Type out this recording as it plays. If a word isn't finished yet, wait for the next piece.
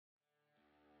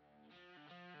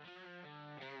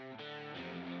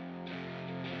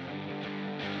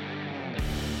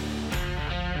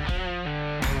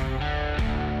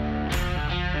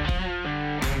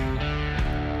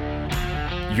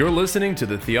You're listening to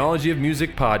the Theology of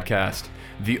Music podcast,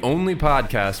 the only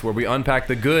podcast where we unpack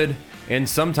the good and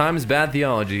sometimes bad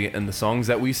theology in the songs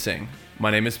that we sing.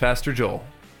 My name is Pastor Joel.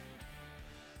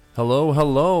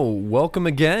 Hello. Welcome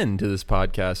again to this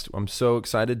podcast. I'm so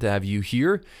excited to have you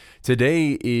here.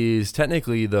 Today is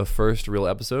technically the first real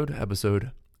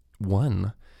episode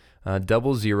 1.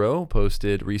 00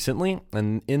 posted recently,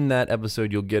 and in that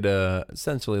episode you'll get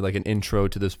essentially like an intro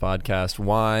to this podcast,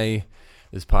 why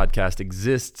this podcast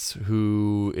exists,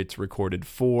 who it's recorded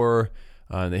for,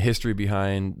 the history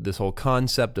behind this whole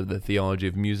concept of the theology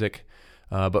of music.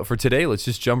 But for today, let's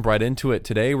just jump right into it.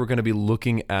 Today we're going to be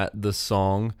looking at the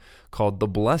song called The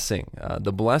Blessing.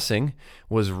 The Blessing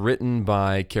was written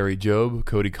by Kari Jobe,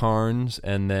 Cody Carnes,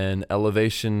 and then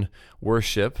Elevation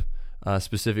Worship,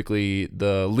 specifically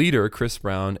the leader, Chris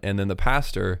Brown, and then the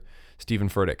pastor, Steven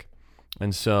Furtick.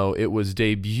 And so it was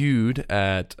debuted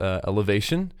at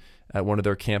Elevation at one of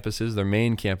their campuses, their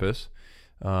main campus.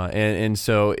 And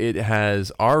so it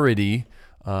has already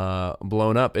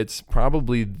blown up. It's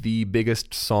probably the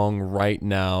biggest song right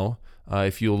now.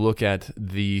 If you look at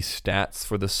the stats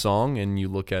for the song and you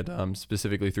look at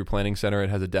specifically through Planning Center, it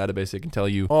has a database that can tell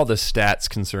you all the stats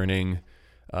concerning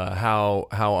how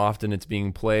often it's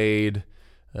being played,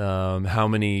 how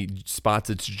many spots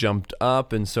it's jumped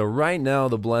up. And so right now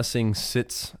The Blessing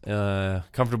sits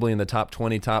comfortably in the top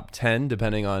 20, top 10,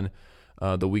 depending on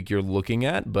the week you're looking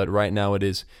at. But right now it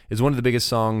is one of the biggest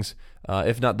songs,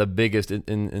 if not the biggest,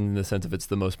 in the sense of it's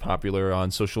the most popular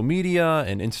on social media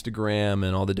and Instagram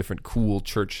and all the different cool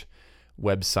church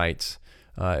websites.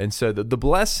 And so the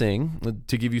Blessing,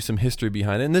 to give you some history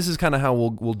behind it, and this is kind of how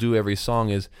we'll do every song,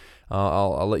 is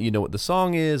I'll let you know what the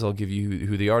song is, I'll give you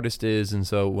who the artist is, and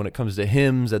so when it comes to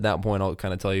hymns, at that point I'll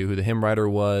kind of tell you who the hymn writer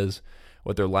was,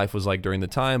 what their life was like during the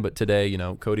time. But today,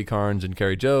 Cody Carnes and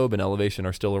Kari Jobe and Elevation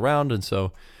are still around, and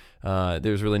so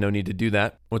there's really no need to do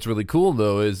that. What's really cool,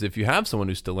 though, is if you have someone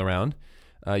who's still around,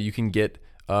 you can get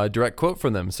a direct quote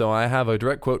from them. So I have a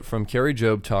direct quote from Kari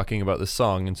Jobe talking about this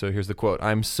song, and so here's the quote.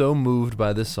 "I'm so moved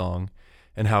by this song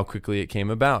and how quickly it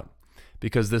came about.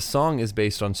 Because this song is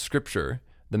based on Scripture,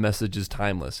 the message is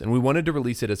timeless, and we wanted to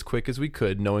release it as quick as we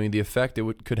could, knowing the effect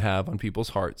it could have on people's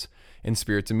hearts and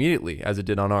spirits immediately, as it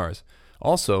did on ours.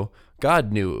 Also,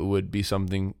 God knew it would be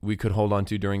something we could hold on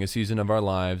to during a season of our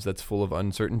lives that's full of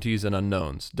uncertainties and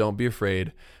unknowns. Don't be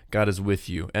afraid. God is with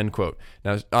you." End quote.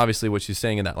 Now, obviously, what she's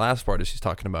saying in that last part is she's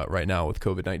talking about right now with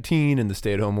COVID-19 and the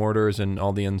stay-at-home orders and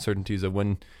all the uncertainties of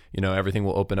when, everything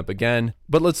will open up again.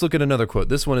 But let's look at another quote.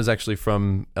 This one is actually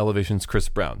from Elevation's Chris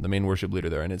Brown, the main worship leader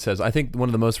there. And it says, "I think one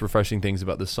of the most refreshing things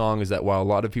about this song is that while a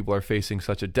lot of people are facing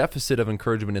such a deficit of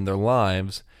encouragement in their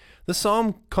lives, the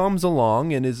psalm comes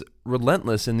along and is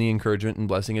relentless in the encouragement and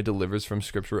blessing it delivers from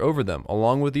Scripture over them,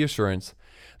 along with the assurance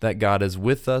that God is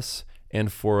with us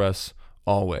and for us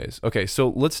always." Okay, so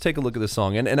let's take a look at the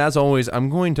song. And as always, I'm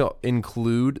going to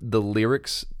include the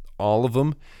lyrics, all of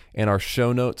them, in our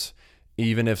show notes,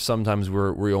 even if sometimes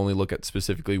we only look at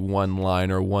specifically one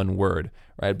line or one word,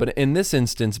 right? But in this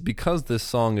instance, because this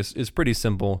song is pretty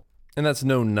simple, and that's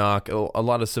no knock, a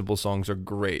lot of simple songs are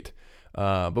great.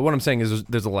 But what I'm saying is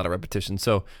there's a lot of repetition.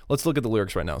 So let's look at the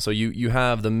lyrics right now. So you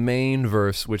have the main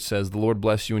verse, which says, "The Lord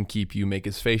bless you and keep you, make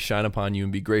his face shine upon you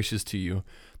and be gracious to you.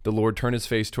 The Lord turn his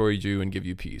face toward you and give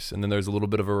you peace." And then there's a little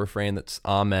bit of a refrain that's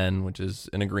amen, which is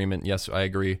an agreement. Yes, I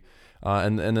agree.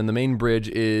 And then the main bridge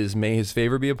is, "May his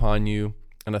favor be upon you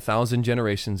and 1,000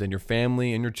 generations and your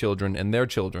family and your children and their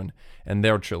children and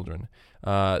their children."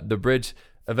 The bridge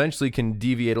eventually can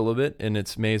deviate a little bit, and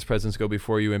it's, "May his presence go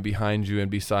before you and behind you and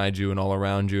beside you and all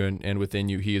around you and within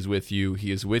you. He is with you.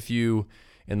 He is with you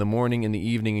in the morning, in the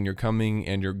evening, in your coming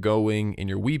and your going, in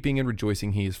your weeping and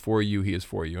rejoicing. He is for you. He is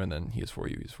for you." And then "He is for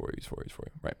you. He's for you. He's for you. He's for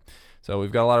you." Right. So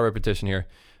we've got a lot of repetition here.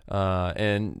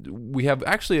 And we have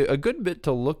actually a good bit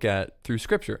to look at through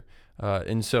Scripture.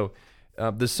 And so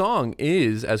the song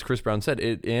is, as Chris Brown said,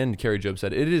 and Kari Jobe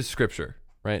said, it is Scripture.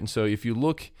 Right. And so if you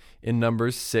look in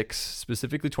Numbers 6,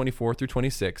 specifically 24 through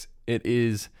 26, it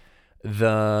is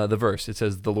the verse. It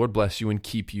says, "The Lord bless you and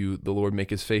keep you. The Lord make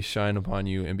his face shine upon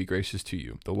you and be gracious to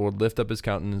you. The Lord lift up his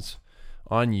countenance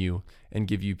on you and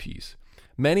give you peace."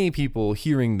 Many people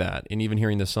hearing that and even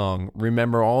hearing the song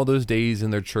remember all those days in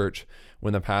their church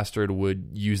when the pastor would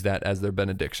use that as their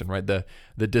benediction, right? The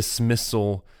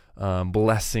dismissal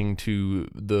blessing to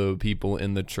the people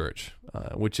in the church,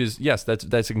 which is, yes,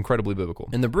 that's incredibly biblical.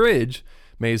 In the bridge,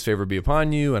 "May his favor be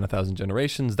upon you and 1,000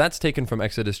 generations," that's taken from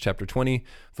Exodus chapter 20,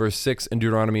 verse 6, and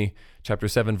Deuteronomy chapter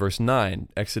 7, verse 9.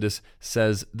 Exodus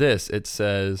says this, it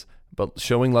says, "But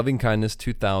showing loving kindness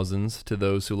to thousands, to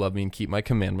those who love me and keep my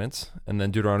commandments." And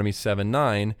then Deuteronomy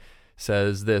 7:9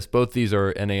 says this. Both these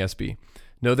are NASB.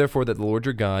 Know therefore that the Lord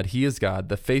your God, he is God,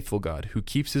 the faithful God, who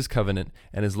keeps his covenant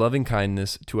and his loving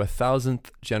kindness to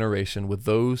 1,000th generation with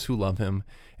those who love him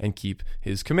and keep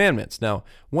his commandments. Now,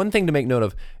 one thing to make note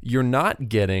of, you're not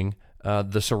getting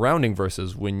the surrounding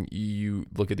verses when you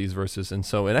look at these verses. And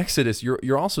so in Exodus,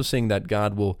 you're also seeing that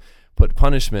God will put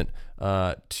punishment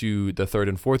to the third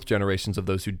and fourth generations of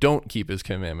those who don't keep his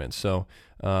commandments. So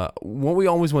what we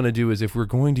always want to do is, if we're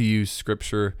going to use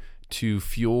scripture to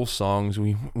fuel songs,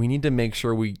 we need to make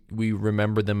sure we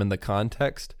remember them in the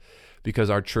context,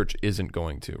 because our church isn't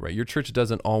going to, right? Your church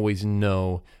doesn't always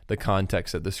know the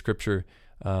context of the scripture,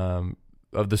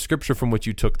 from which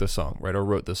you took the song, right, or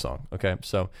wrote the song. Okay,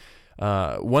 so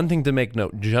one thing to make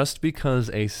note: just because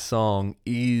a song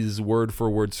is word for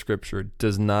word scripture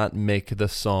does not make the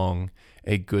song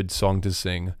a good song to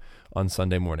sing on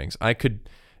Sunday mornings. I could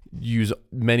use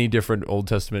many different Old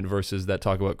Testament verses that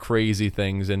talk about crazy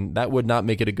things, and that would not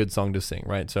make it a good song to sing,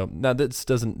 right? So now this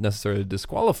doesn't necessarily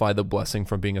disqualify the blessing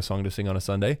from being a song to sing on a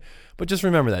Sunday, but just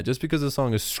remember that just because a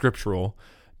song is scriptural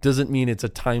doesn't mean it's a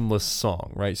timeless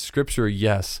song, right? Scripture,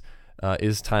 yes,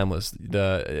 is timeless.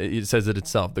 It says it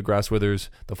itself: the grass withers,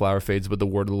 the flower fades, but the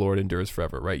word of the Lord endures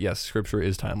forever, right? Yes, scripture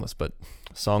is timeless, but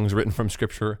songs written from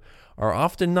scripture are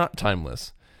often not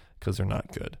timeless because they're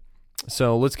not good.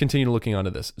 So let's continue looking onto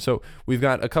this. So we've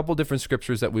got a couple different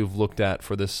scriptures that we've looked at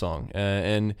for this song.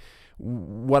 And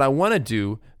what I want to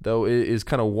do, though, is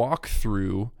kind of walk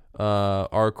through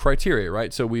our criteria,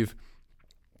 right? So we've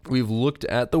looked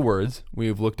at the words.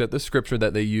 We've looked at the scripture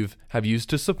that they have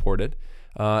used to support it.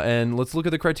 And let's look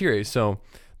at the criteria. So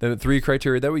the three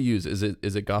criteria that we use: is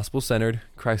it gospel-centered,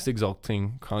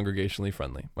 Christ-exalting, congregationally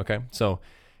friendly? Okay, so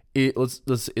is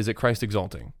it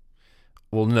Christ-exalting?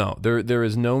 Well, no, there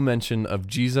is no mention of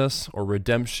Jesus or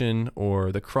redemption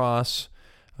or the cross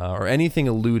or anything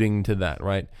alluding to that,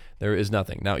 right? There is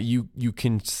nothing. Now, you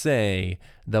can say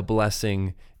the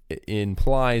blessing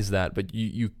implies that, but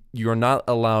you're not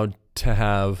allowed to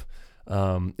have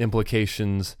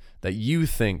implications that you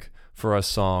think for a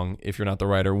song if you're not the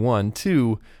writer. One.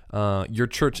 Two, your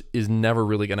church is never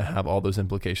really going to have all those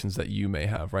implications that you may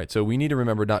have, right? So we need to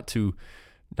remember not to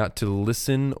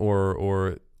listen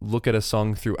or look at a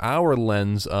song through our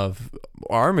lens of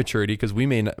our maturity, because we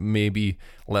may be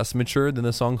less mature than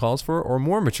the song calls for, or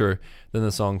more mature than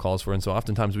the song calls for. And so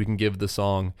oftentimes we can give the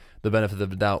song the benefit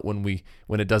of the doubt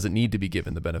when it doesn't need to be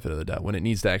given the benefit of the doubt, when it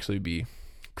needs to actually be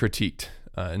critiqued.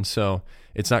 And so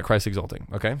it's not Christ exalting.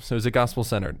 Okay, so is it gospel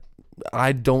centered?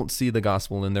 I don't see the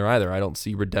gospel in there either. I don't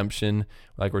see redemption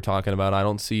like we're talking about. I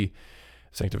don't see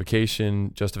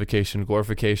sanctification, justification,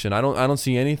 glorification. I don't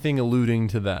see anything alluding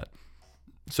to that.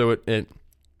 So it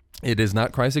is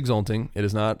not Christ exalting. It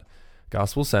is not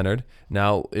gospel centered.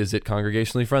 Now, is it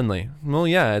congregationally friendly? Well,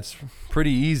 yeah, it's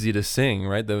pretty easy to sing,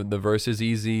 right? The verse is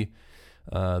easy.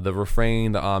 The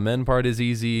refrain, the amen part is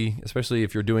easy, especially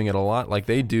if you're doing it a lot like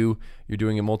they do. You're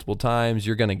doing it multiple times,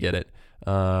 you're going to get it.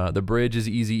 The bridge is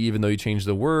easy, even though you change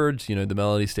the words, the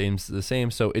melody stays the same.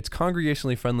 So it's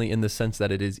congregationally friendly in the sense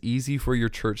that it is easy for your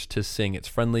church to sing. It's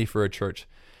friendly for a church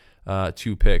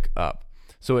to pick up.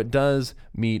 So it does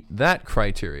meet that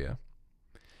criteria.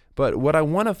 But what I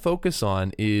want to focus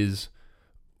on is,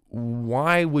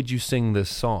 why would you sing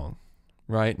this song,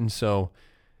 right? And so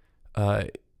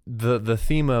the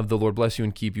theme of the Lord bless you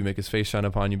and keep you, make his face shine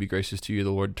upon you, be gracious to you, the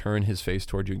Lord turn his face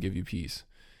toward you and give you peace.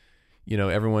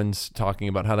 Everyone's talking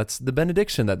about how that's the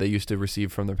benediction that they used to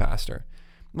receive from their pastor.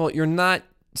 Well, you're not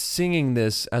singing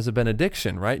this as a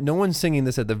benediction, right? No one's singing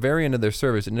this at the very end of their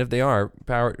service. And if they are,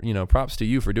 props to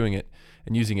you for doing it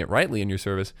and using it rightly in your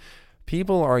service.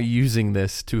 People are using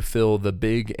this to fill the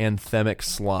big anthemic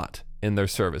slot in their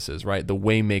services, right? The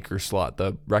Waymaker slot,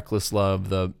 the Reckless Love,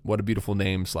 the What a Beautiful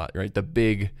Name slot, right? The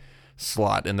big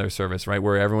slot in their service, right?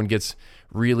 Where everyone gets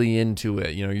really into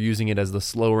it. You're using it as the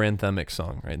slower anthemic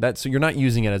song, right? So you're not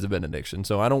using it as a benediction.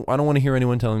 So I don't want to hear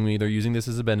anyone telling me they're using this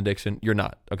as a benediction. You're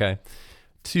not, okay?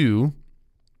 2,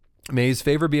 may his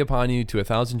favor be upon you to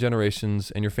 1,000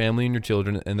 generations, and your family and your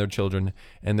children and their children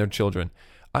and their children.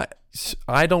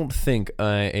 I don't think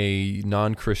a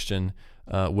non-Christian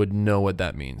would know what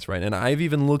that means, right? And I've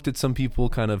even looked at some people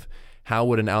kind of, how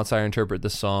would an outsider interpret the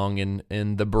song?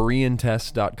 And the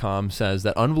BereanTest.com says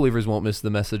that unbelievers won't miss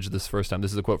the message this first time.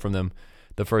 This is a quote from them: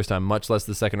 the first time, much less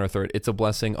the second or third. It's a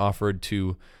blessing offered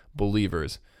to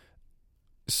believers.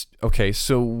 Okay,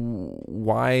 so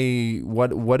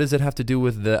what does it have to do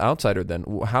with the outsider then?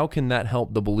 How can that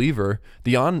help the believer,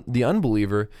 the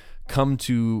unbeliever, come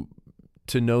to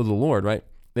know the Lord, right?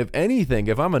 If anything,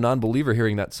 if I'm a non-believer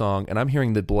hearing that song and I'm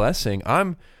hearing the blessing,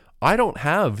 I'm I don't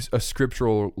have a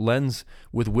scriptural lens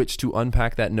with which to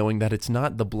unpack that, knowing that it's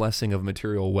not the blessing of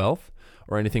material wealth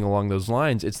or anything along those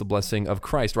lines. It's the blessing of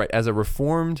Christ, right? As a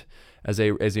reformed, as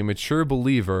a mature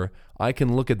believer, I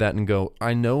can look at that and go,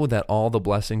 I know that all the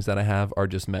blessings that I have are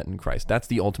just met in Christ. That's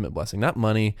the ultimate blessing. Not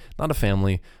money, not a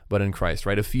family, but in Christ,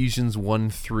 right? Ephesians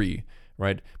 1:3,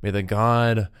 right? May the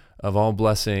God of all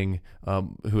blessing,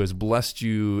 who has blessed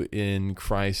you in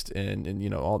Christ,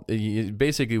 and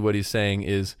basically what he's saying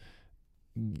is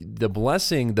the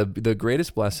blessing, the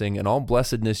greatest blessing and all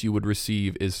blessedness you would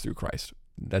receive is through Christ.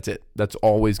 That's it. That's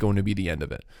always going to be the end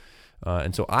of it.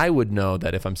 And so I would know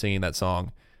that if I'm singing that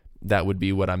song, that would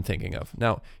be what I'm thinking of.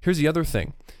 Now, here's the other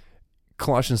thing.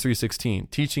 Colossians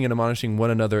 3:16, teaching and admonishing one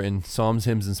another in psalms,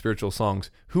 hymns, and spiritual songs.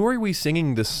 Who are we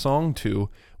singing this song to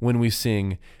when we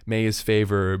sing, may his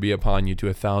favor be upon you to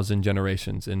 1,000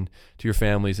 generations, and to your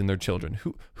families and their children?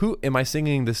 Who am I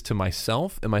singing this to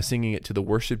myself? Am I singing it to the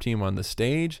worship team on the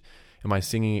stage? Am I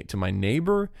singing it to my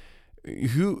neighbor?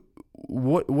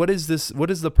 What is this?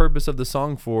 What is the purpose of the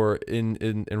song for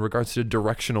in regards to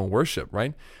directional worship,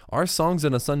 right? Our songs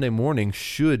on a Sunday morning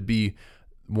should be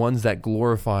ones that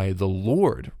glorify the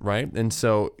Lord, right? And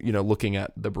so, looking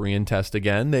at the Berean test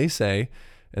again, they say,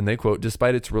 and they quote,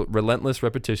 despite its relentless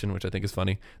repetition, which I think is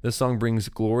funny, this song brings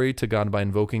glory to God by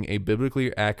invoking a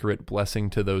biblically accurate blessing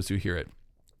to those who hear it.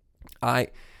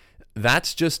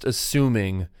 That's just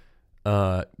assuming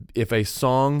if a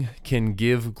song can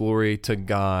give glory to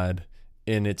God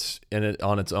on its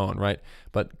own, right?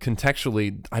 But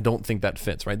contextually, I don't think that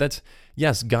fits, right?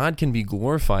 Yes, God can be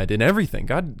glorified in everything.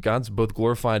 God's both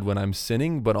glorified when I'm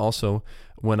sinning, but also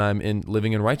when I'm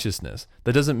living in righteousness.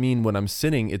 That doesn't mean when I'm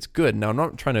sinning, it's good. Now, I'm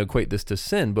not trying to equate this to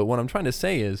sin, but what I'm trying to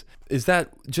say is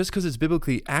that just because it's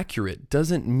biblically accurate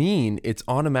doesn't mean it's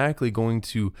automatically going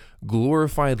to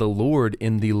glorify the Lord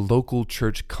in the local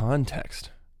church context,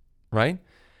 right?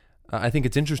 I think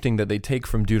it's interesting that they take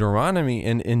from Deuteronomy,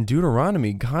 and in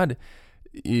Deuteronomy, God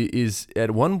is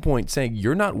at one point saying,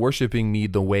 you're not worshiping me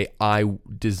the way I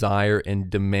desire and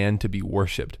demand to be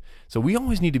worshiped. So we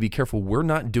always need to be careful. We're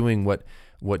not doing what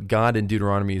God in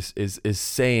Deuteronomy is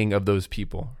saying of those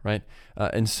people, right?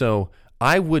 And so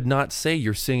I would not say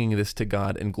you're singing this to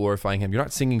God and glorifying him. You're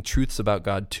not singing truths about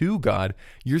God to God.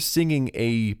 You're singing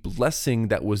a blessing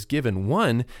that was given,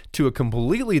 one, to a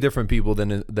completely different people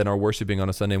than are worshiping on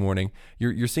a Sunday morning.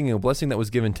 You're singing a blessing that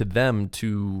was given to them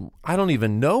to, I don't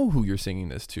even know who you're singing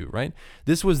this to, right?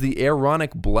 This was the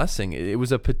Aaronic blessing. It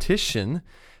was a petition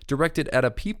directed at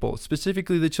a people,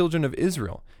 specifically the children of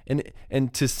Israel.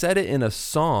 And to set it in a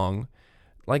song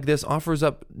like this offers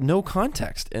up no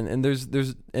context, and there's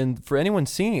for anyone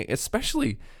singing it,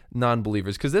 especially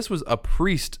non-believers, because this was a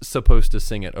priest supposed to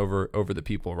sing it over the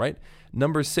people, right?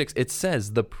 Number 6, it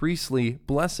says the priestly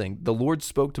blessing. The Lord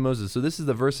spoke to Moses. So this is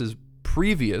the verses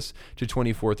previous to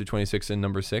 24 through 26 in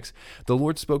number 6. The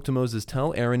Lord spoke to Moses,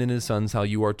 tell Aaron and his sons how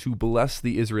you are to bless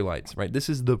the Israelites, right? This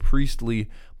is the priestly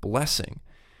blessing.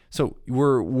 So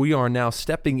we are now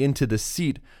stepping into the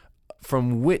seat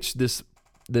from which this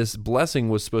blessing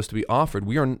was supposed to be offered.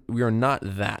 We are not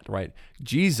that, right?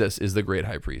 Jesus is the great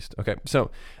high priest. Okay, so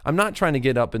I'm not trying to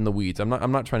get up in the weeds. I'm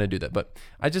not trying to do that, but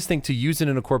I just think to use it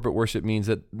in a corporate worship means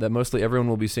that mostly everyone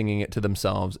will be singing it to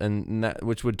themselves, and that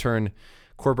which would turn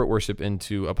corporate worship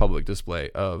into a public display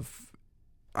of,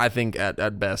 I think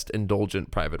at best,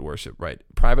 indulgent private worship, right?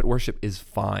 Private worship is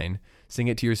fine. Sing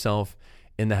it to yourself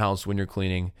in the house when you're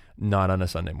cleaning, not on a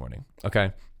Sunday morning.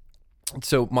 Okay,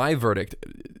 so my verdict,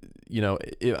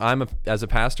 if as a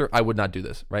pastor, I would not do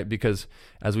this, right? Because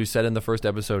as we said in the first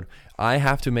episode, I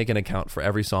have to make an account for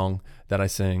every song that I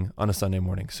sing on a Sunday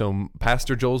morning. So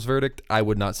Pastor Joel's verdict, I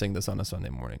would not sing this on a Sunday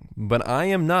morning. But I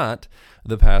am not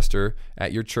the pastor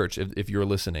at your church, if you're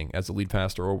listening, as a lead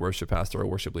pastor or worship pastor or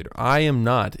worship leader. I am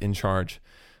not in charge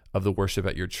of the worship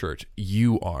at your church.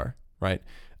 You are, right?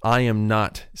 I am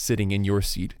not sitting in your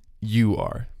seat. You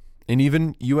are. And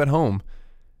even you at home,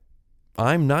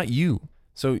 I'm not you.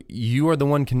 So you are the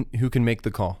one who can make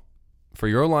the call for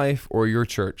your life or your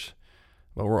church,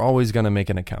 but we're always going to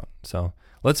make an account. So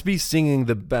let's be singing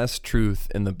the best truth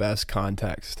in the best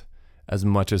context as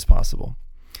much as possible.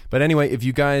 But anyway, if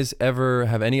you guys ever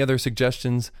have any other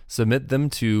suggestions, submit them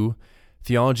to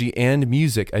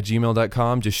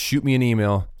theologyandmusic@gmail.com. Just shoot me an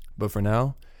email. But for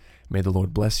now, may the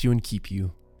Lord bless you and keep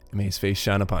you, and may his face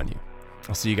shine upon you.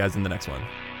 I'll see you guys in the next one.